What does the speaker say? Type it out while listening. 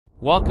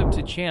Welcome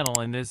to channel.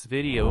 In this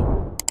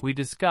video, we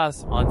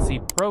discuss on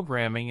C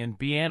programming in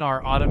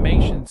BNR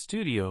Automation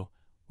Studio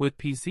with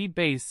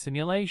PC-based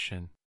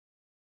simulation.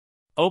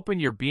 Open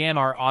your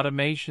BNR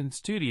Automation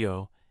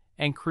Studio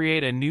and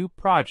create a new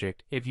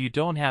project. If you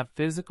don't have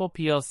physical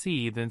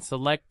PLC, then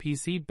select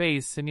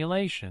PC-based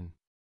simulation.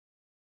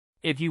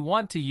 If you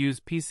want to use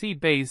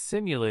PC-based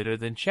simulator,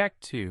 then check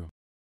to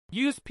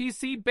use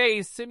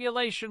PC-based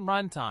simulation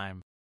runtime,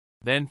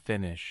 then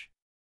finish.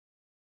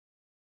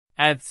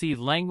 Add C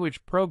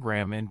language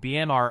program in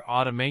BNR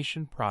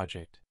Automation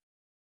Project.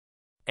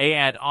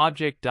 Add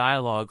object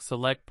dialog,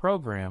 select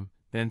program,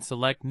 then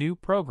select new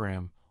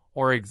program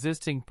or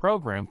existing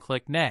program,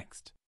 click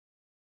next.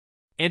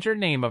 Enter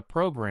name of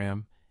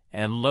program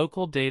and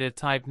local data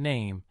type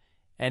name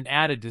and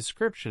add a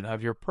description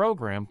of your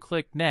program,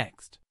 click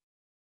next.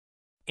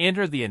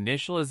 Enter the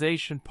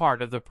initialization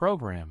part of the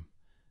program.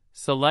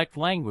 Select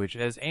language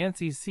as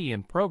ANSI C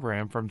in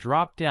program from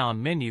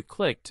drop-down menu,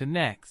 click to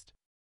next.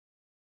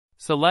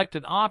 Select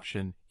an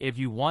option. If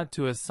you want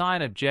to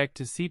assign object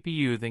to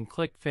CPU, then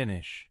click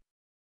finish.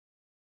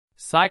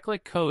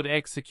 Cyclic code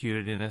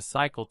executed in a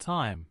cycle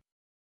time.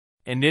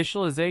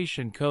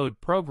 Initialization code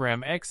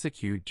program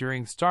execute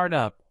during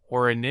startup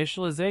or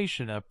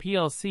initialization of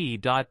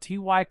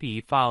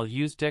PLC.typ file.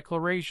 Use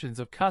declarations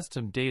of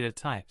custom data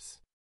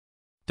types.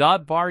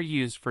 .bar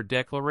used for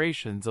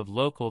declarations of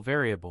local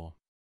variable.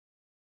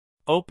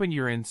 Open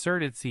your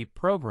inserted C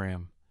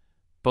program.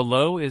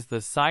 Below is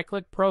the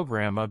cyclic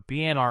program of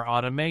BNR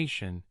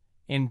Automation.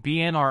 In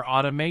BNR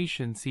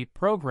Automation, C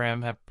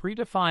program have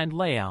predefined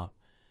layout,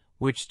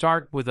 which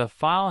start with a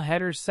file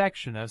header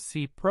section of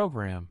C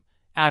program.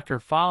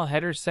 After file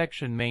header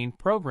section, main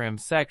program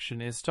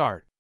section is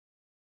start.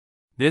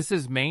 This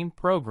is main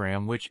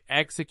program which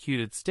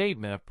executed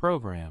statement of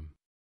program.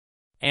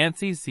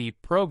 ANSI C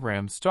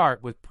program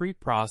start with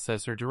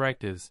preprocessor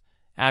directives.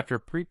 After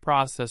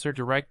preprocessor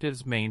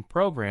directives, main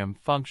program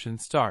function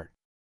start.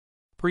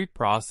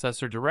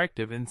 Preprocessor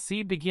directive in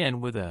C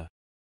begin with a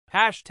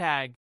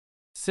hashtag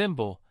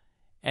symbol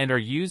and are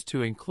used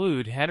to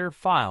include header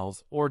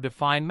files or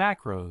define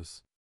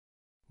macros.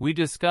 We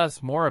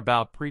discuss more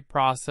about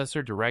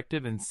preprocessor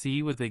directive in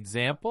C with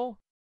example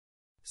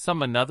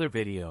some another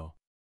video.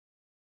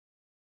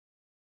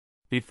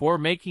 Before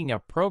making a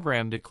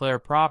program, declare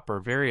proper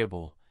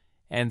variable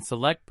and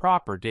select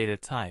proper data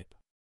type.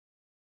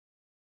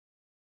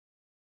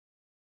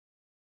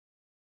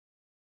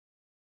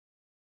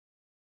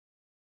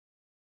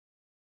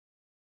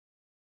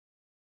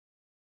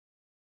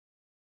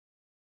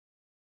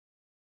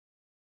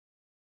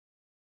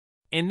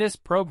 In this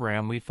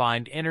program, we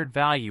find entered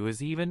value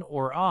is even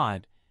or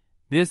odd.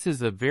 This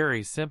is a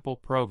very simple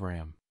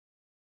program.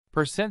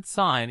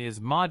 %sign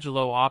is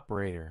modulo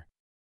operator.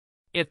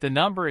 If the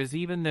number is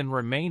even, then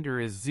remainder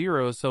is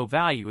 0, so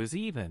value is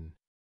even.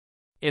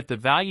 If the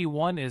value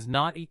 1 is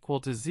not equal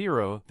to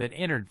 0, then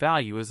entered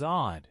value is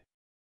odd.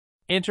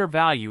 Enter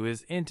value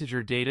is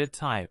integer data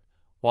type,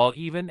 while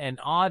even and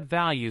odd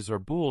values are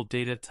bool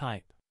data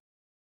type.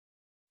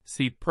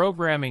 C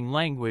programming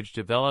language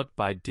developed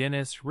by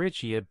Dennis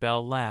Ritchie at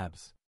Bell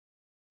Labs.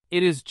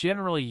 It is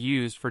generally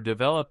used for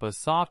develop a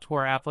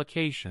software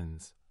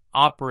applications,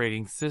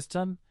 operating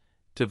system,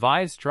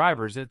 device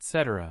drivers,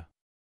 etc.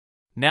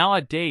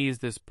 Nowadays,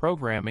 this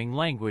programming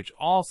language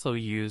also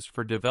used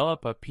for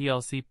develop a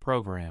PLC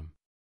program.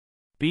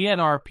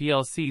 BNR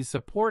PLC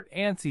support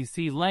ANSI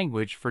C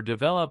language for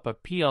develop a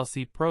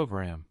PLC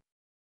program.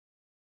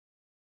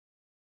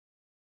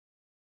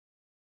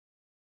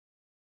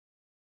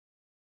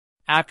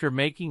 After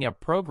making a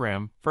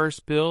program,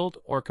 first build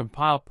or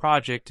compile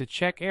project to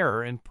check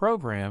error in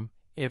program.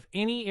 If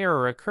any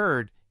error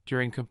occurred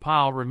during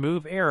compile,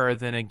 remove error,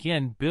 then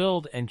again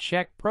build and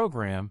check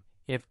program.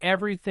 If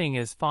everything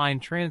is fine,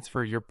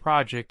 transfer your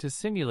project to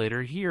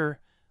simulator. Here,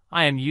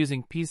 I am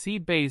using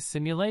PC-based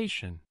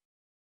simulation.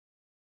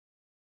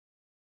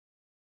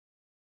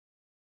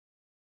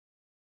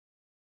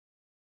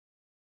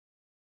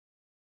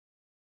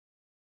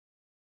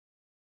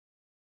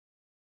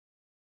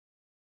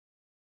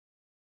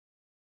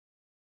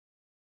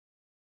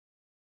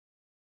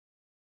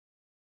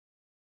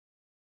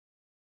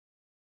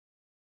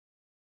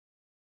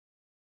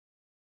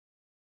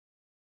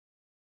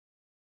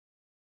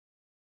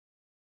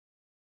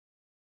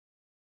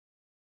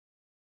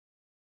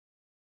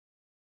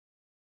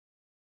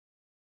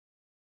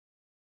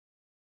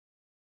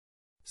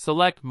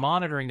 Select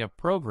monitoring of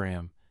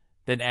program,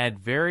 then add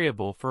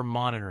variable for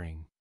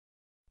monitoring.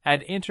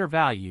 Add enter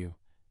value,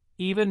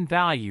 even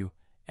value,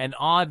 and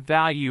odd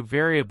value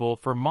variable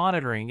for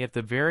monitoring. If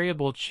the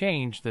variable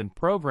change, then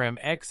program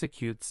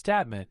executes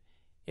statement.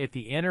 If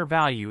the enter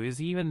value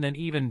is even, then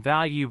even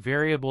value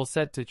variable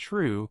set to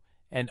true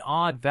and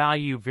odd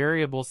value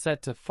variable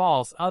set to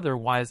false,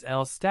 otherwise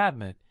else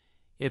statement.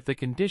 If the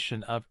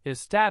condition of if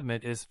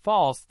statement is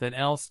false, then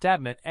else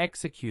statement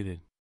executed.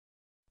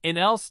 In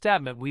else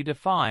statement, we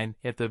define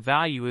if the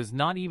value is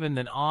not even,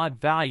 then odd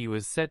value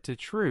is set to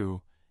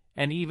true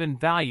and even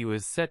value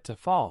is set to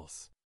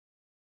false.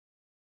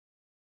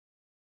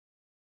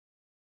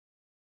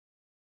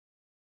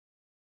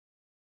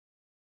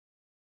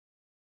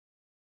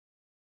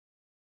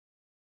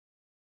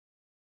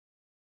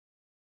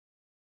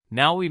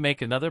 Now we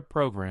make another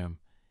program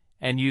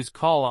and use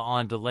call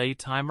on delay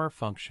timer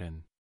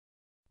function.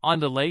 On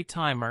delay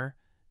timer,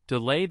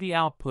 delay the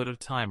output of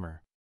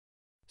timer.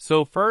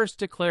 So first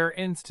declare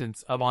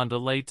instance of on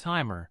delay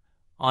timer.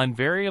 On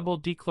variable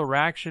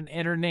declaration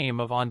enter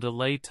name of on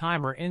delay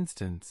timer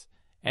instance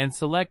and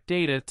select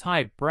data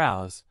type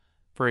browse.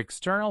 For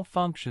external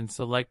function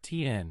select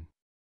tn.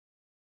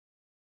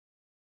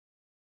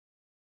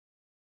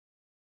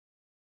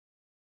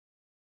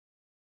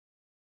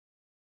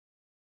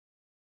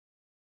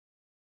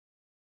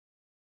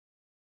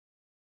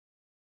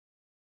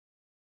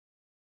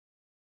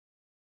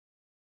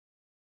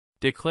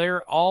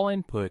 Declare all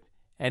input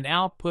and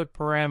output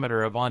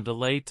parameter of on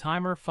delay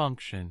timer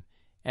function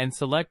and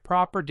select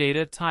proper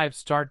data type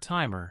start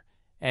timer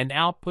and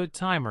output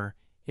timer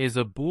is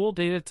a bool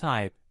data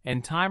type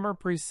and timer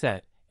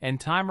preset and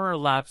timer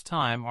elapsed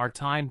time are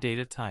time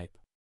data type.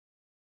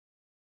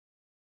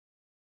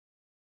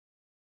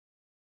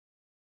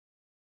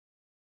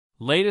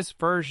 Latest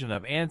version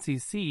of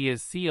ANSI C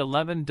is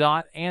C11.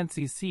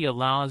 ANSI C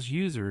allows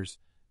users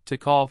to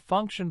call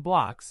function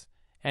blocks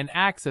and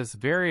access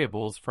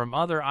variables from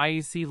other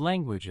IEC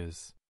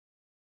languages.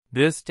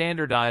 This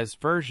standardized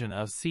version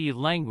of C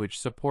language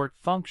support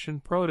function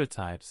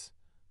prototypes,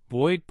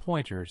 void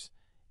pointers,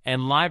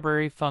 and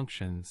library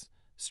functions,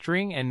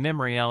 string and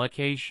memory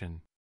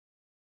allocation.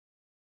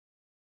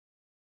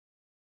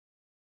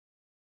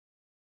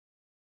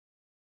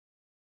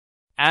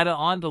 Add an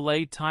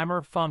on-delay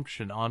timer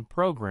function on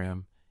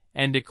program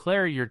and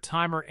declare your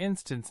timer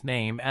instance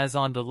name as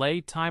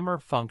on-delay timer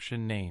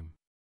function name.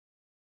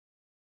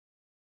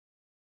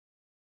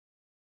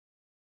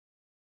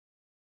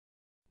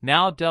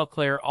 Now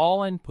declare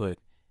all input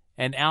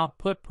and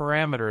output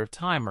parameter of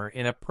timer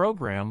in a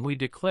program. We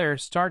declare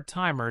start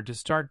timer to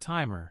start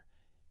timer,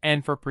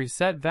 and for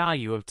preset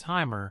value of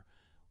timer,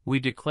 we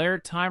declare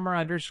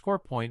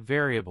timer_point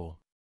variable.